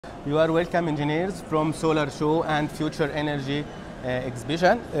You are welcome engineers from Solar Show and Future Energy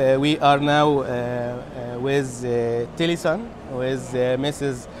exhibition. We are now with Talesun, with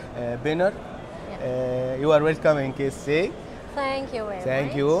Mrs. Binner. You are welcome in KSA. Thank you very much.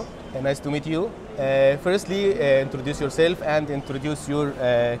 Thank you. Nice to meet you. Firstly, introduce yourself and introduce your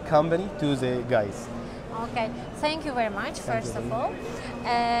company to the guys. Okay, thank you very much, first of all.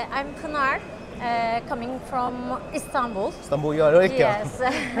 I'm Qunnar, coming from Istanbul. Istanbul, you are welcome. Yes,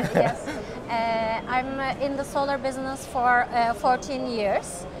 yes. I'm in the solar business for 14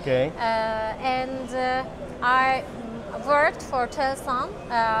 years. Okay. And I worked for Talesun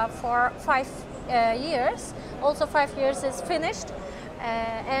for 5 years. Also 5 years is finished.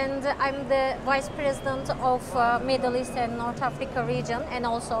 And I'm the Vice President of Middle East and North Africa region, and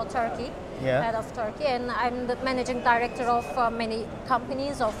also Turkey, head of Turkey. And I'm the Managing Director of many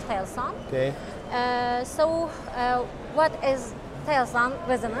companies of Talesun. Okay. So what is Talesun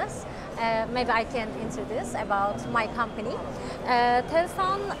business? Maybe I can introduce about my company.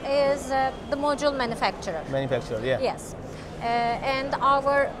 Talesun is the module manufacturer. Manufacturer, yeah. Yes. And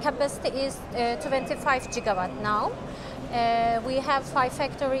our capacity is 25 gigawatt now. We have 5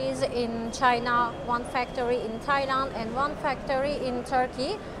 factories in China, 1 factory in Thailand, and 1 factory in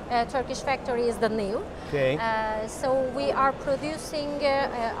Turkey. Turkish factory is the new. Okay. So we are producing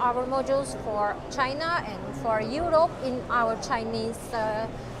our modules for China and for Europe in our Chinese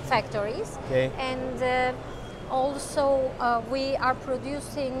factories. Okay. And also we are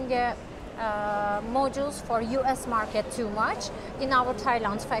producing modules for US market too much in our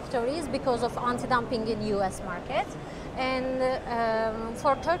Thailand factories because of anti-dumping in US market. And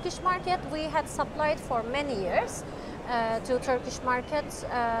for Turkish market, we had supplied for many years to Turkish markets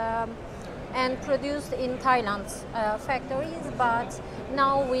and produced in Thailand's factories. But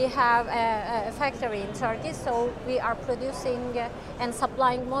now we have a factory in Turkey, so we are producing and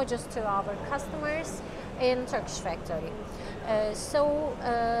supplying modules to our customers in Turkish factory.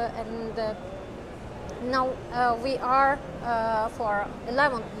 Now we are for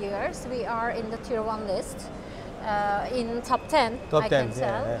 11 years. We are in the Tier 1 list. In top 10, top 10, I can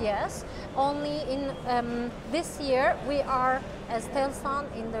tell, yeah. yes. Only in this year we are, as Talesun,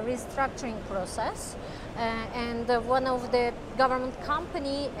 in the restructuring process, and one of the government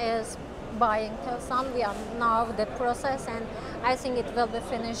company is buying Talesun. We are now the process, and I think it will be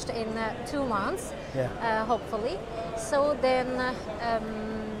finished in 2 months, yeah. Hopefully. So then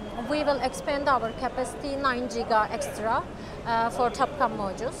we will expand our capacity 9 giga extra for TOPCon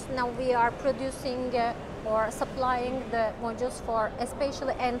modules. Now we are producing or supplying the modules for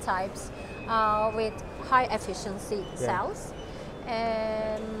especially N-types with high efficiency cells.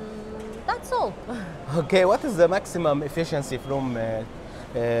 That's all. Okay, what is the maximum efficiency from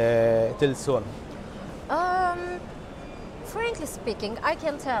Talesun? Frankly speaking, I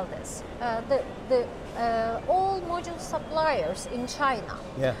can tell this. All module suppliers in China,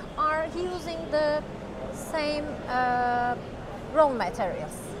 yeah, are using the same raw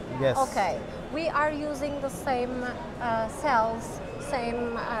materials. Yes. Okay. We are using the same cells,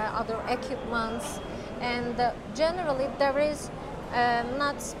 same other equipments, and generally there is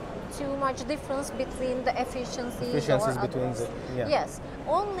not too much difference between the efficiencies between the, yeah. Yes,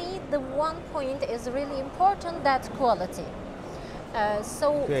 only the one point is really important, that quality.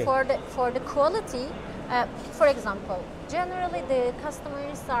 So okay. for the quality, for example, generally the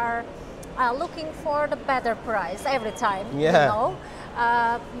customers are looking for the better price every time, yeah. You know,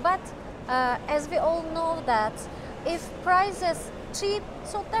 but as we all know that if price is cheap,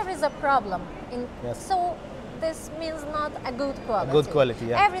 so there is a problem. Yes. So this means not a good quality. A good quality,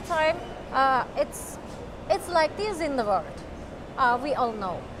 yeah. Every time it's like this in the world. We all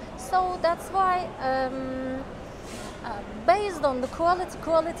know. So that's why based on the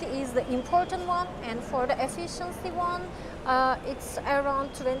quality is the important one, and for the efficiency one, it's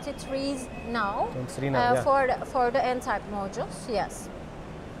around 23 now. 23 now, yeah. For the N-type modules, yes.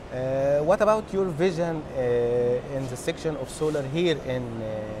 What about your vision in the section of solar here in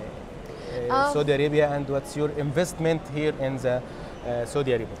Saudi Arabia, and what's your investment here in the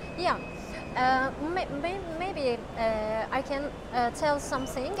Saudi Arabia? Yeah, maybe I can tell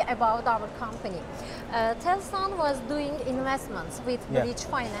something about our company. Talesun was doing investments with Bridge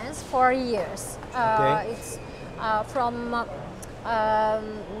Finance for years. Okay. It's from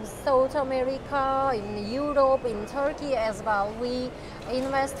South America, in Europe, in Turkey as well. We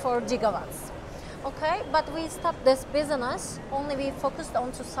invest for gigawatts. Okay, but we stopped this business. Only we focused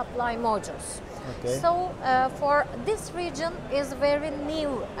on to supply modules. Okay. So for this region is very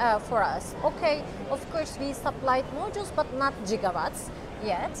new for us. Okay, of course we supplied modules, but not gigawatts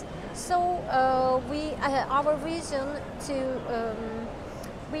yet. So our vision to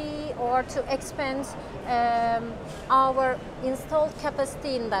we or to expand our installed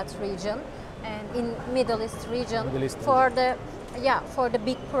capacity in that region and in Middle East region for the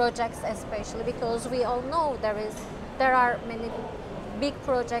big projects, especially because we all know there are many big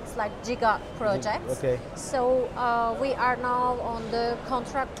projects like giga projects. Okay. So we are now on the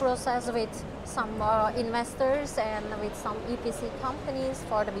contract process with some investors and with some EPC companies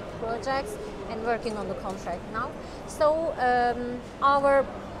for the big projects and working on the contract now. So our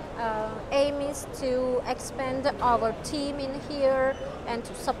aim is to expand our team in here and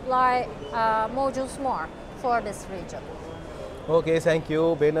to supply modules more for this region. Okay, thank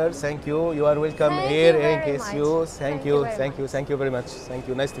you, Benar. Thank you. You are welcome Thank here you in very case much. you. Thank you. very Thank you. much. Thank you very much. Thank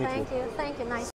you. Nice to meet you. Thank you. Thank you. Nice.